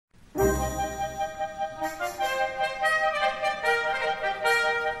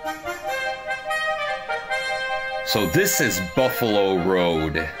So this is Buffalo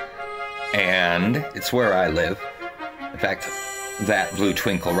Road, and it's where I live. In fact, that blue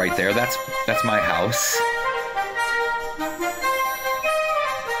twinkle right there, that's my house.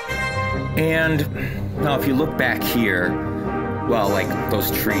 And now if you look back here, well, like those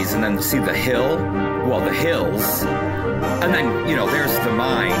trees, and then see the hill, well, the hills, and then, you know, there's the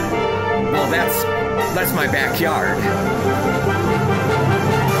mine. Well, that's my backyard.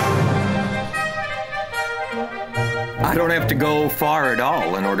 I don't have to go far at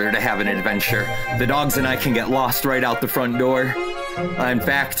all in order to have an adventure. The dogs and I can get lost right out the front door. In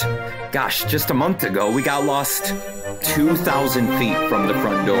fact, gosh, just a month ago, we got lost 2,000 feet from the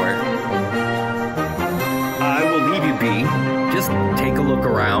front door. I will leave you be. Just take a look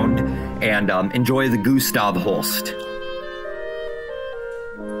around and enjoy the Gustav Holst.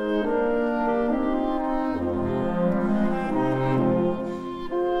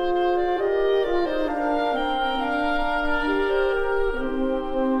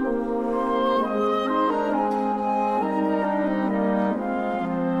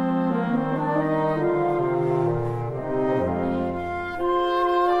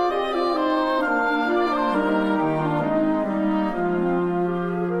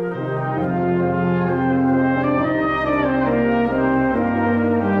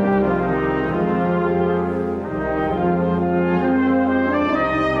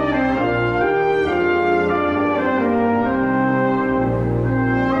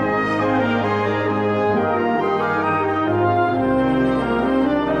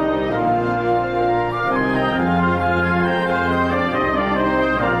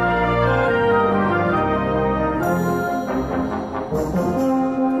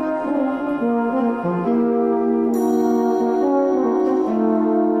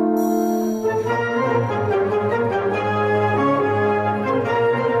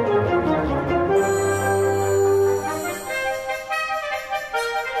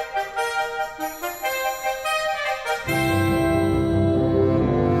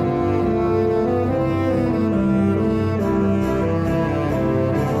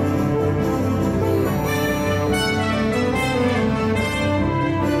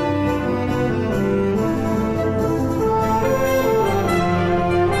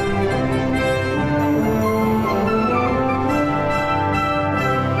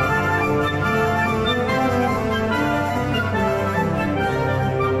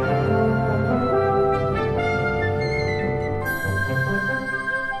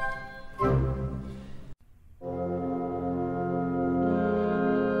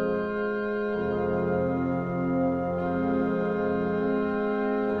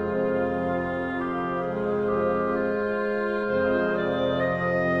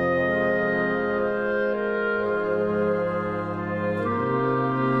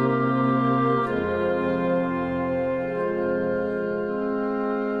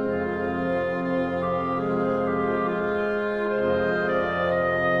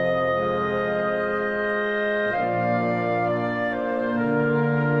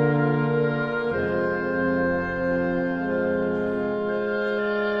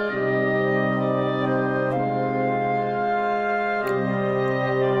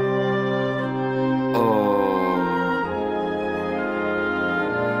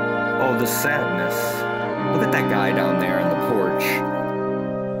 The sadness. Look at that guy down there on the porch.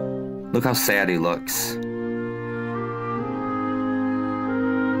 Look how sad he looks.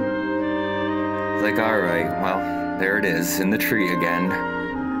 It's like, all right, well, there it is in the tree again.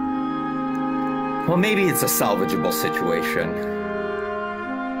 Well, maybe it's a salvageable situation.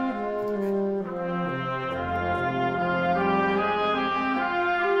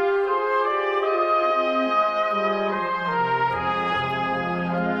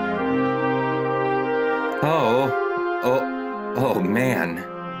 Oh man.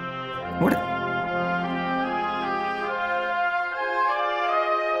 What?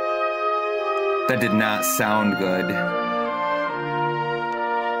 That did not sound good.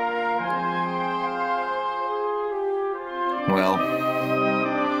 Well,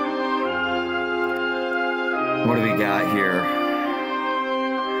 what do we got here?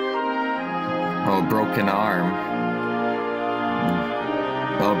 Oh, a broken arm.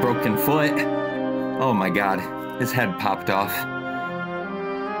 Oh, a broken foot. Oh my God. His head popped off.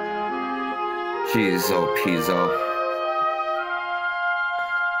 Jeez, oh Pizzo.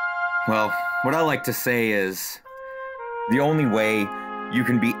 Well, what I like to say is, the only way you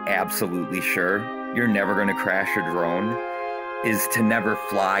can be absolutely sure you're never going to crash a drone is to never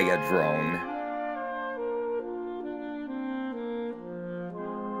fly a drone.